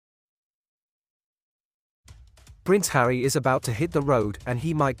Prince Harry is about to hit the road and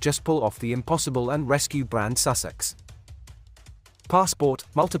he might just pull off the impossible and rescue brand Sussex. Passport,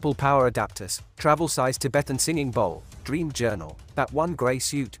 multiple power adapters, travel-size Tibetan singing bowl, dream journal, that one grey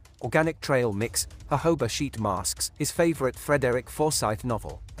suit, organic trail mix, jojoba sheet masks, his favourite Frederick Forsyth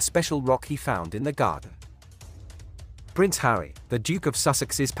novel, a special rock he found in the garden. Prince Harry, the Duke of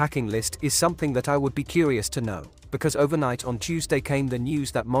Sussex's packing list is something that I would be curious to know, because overnight on Tuesday came the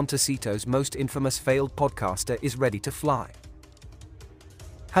news that Montecito's most infamous failed podcaster is ready to fly.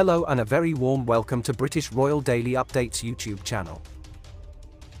 Hello and a very warm welcome to British Royal Daily Updates YouTube channel.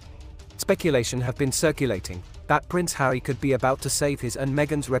 Speculation have been circulating that Prince Harry could be about to save his and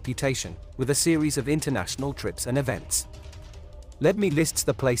Meghan's reputation with a series of international trips and events. Let me list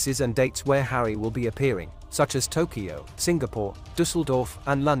the places and dates where Harry will be appearing, such as Tokyo, Singapore, Dusseldorf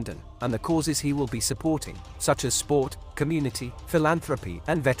and London, and the causes he will be supporting, such as sport, community, philanthropy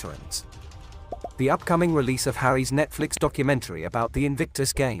and veterans. The upcoming release of Harry's Netflix documentary about the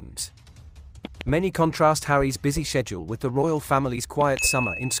Invictus Games. Many contrast Harry's busy schedule with the royal family's quiet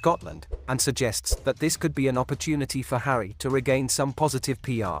summer in Scotland, and suggests that this could be an opportunity for Harry to regain some positive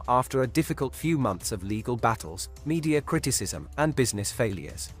PR after a difficult few months of legal battles, media criticism, and business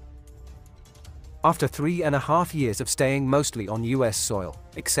failures. After 3.5 years of staying mostly on US soil,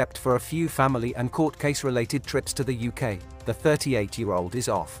 except for a few family and court case-related trips to the UK, the 38-year-old is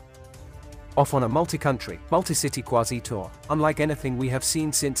off. Off on a multi-country, multi-city quasi-tour, unlike anything we have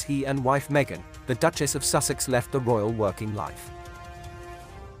seen since he and wife Meghan, the Duchess of Sussex, left the royal working life.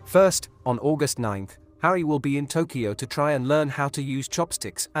 First, on August 9th, Harry will be in Tokyo to try and learn how to use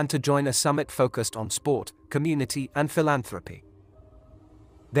chopsticks and to join a summit focused on sport, community and philanthropy.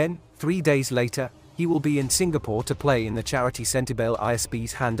 Then, 3 days later, he will be in Singapore to play in the charity Centibale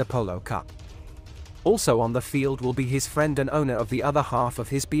ISB's Handa Polo Cup. Also on the field will be his friend and owner of the other half of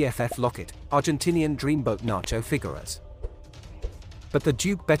his BFF locket, Argentinian dreamboat Nacho Figueras. But the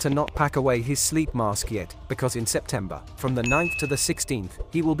Duke better not pack away his sleep mask yet, because in September, from the 9th to the 16th,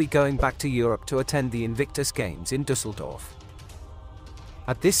 he will be going back to Europe to attend the Invictus Games in Dusseldorf.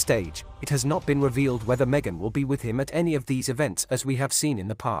 At this stage, it has not been revealed whether Meghan will be with him at any of these events as we have seen in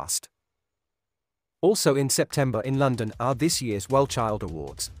the past. Also in September in London are this year's Well Child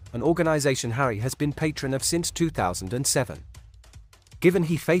Awards, an organisation Harry has been patron of since 2007. Given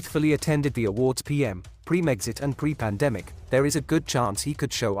he faithfully attended the awards pre-Megxit and pre-pandemic, there is a good chance he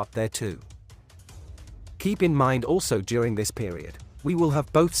could show up there too. Keep in mind also during this period, we will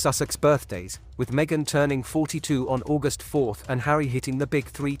have both Sussex birthdays, with Meghan turning 42 on August 4th and Harry hitting the big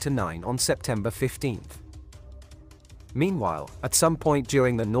 3 to 9 on September 15th. Meanwhile, at some point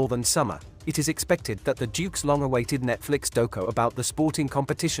during the northern summer, it is expected that the Duke's long-awaited Netflix doco about the sporting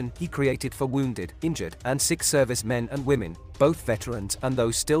competition he created for wounded, injured, and sick servicemen and women, both veterans and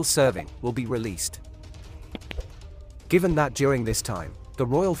those still serving, will be released. Given that during this time, the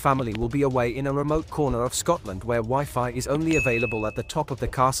royal family will be away in a remote corner of Scotland where Wi-Fi is only available at the top of the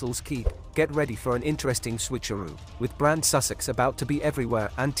castle's keep, get ready for an interesting switcheroo, with brand Sussex about to be everywhere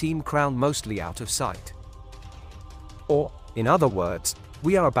and Team Crown mostly out of sight. Or, in other words,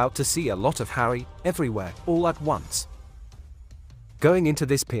 we are about to see a lot of Harry, everywhere, all at once. Going into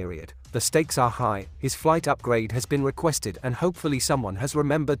this period, the stakes are high, his flight upgrade has been requested and hopefully someone has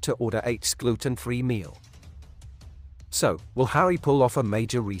remembered to order H's gluten-free meal. So, will Harry pull off a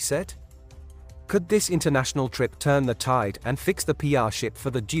major reset? Could this international trip turn the tide and fix the PR ship for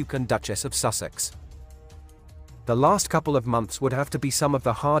the Duke and Duchess of Sussex? The last couple of months would have to be some of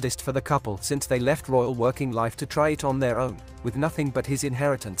the hardest for the couple since they left royal working life to try it on their own, with nothing but his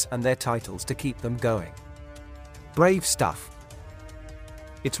inheritance and their titles to keep them going. Brave stuff.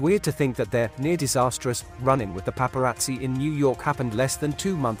 It's weird to think that their near-disastrous run-in with the paparazzi in New York happened less than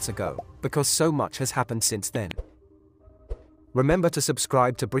 2 months ago, because so much has happened since then. Remember to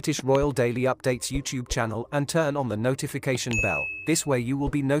subscribe to British Royal Daily Updates YouTube channel and turn on the notification bell, this way you will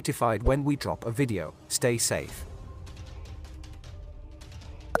be notified when we drop a video. Stay safe.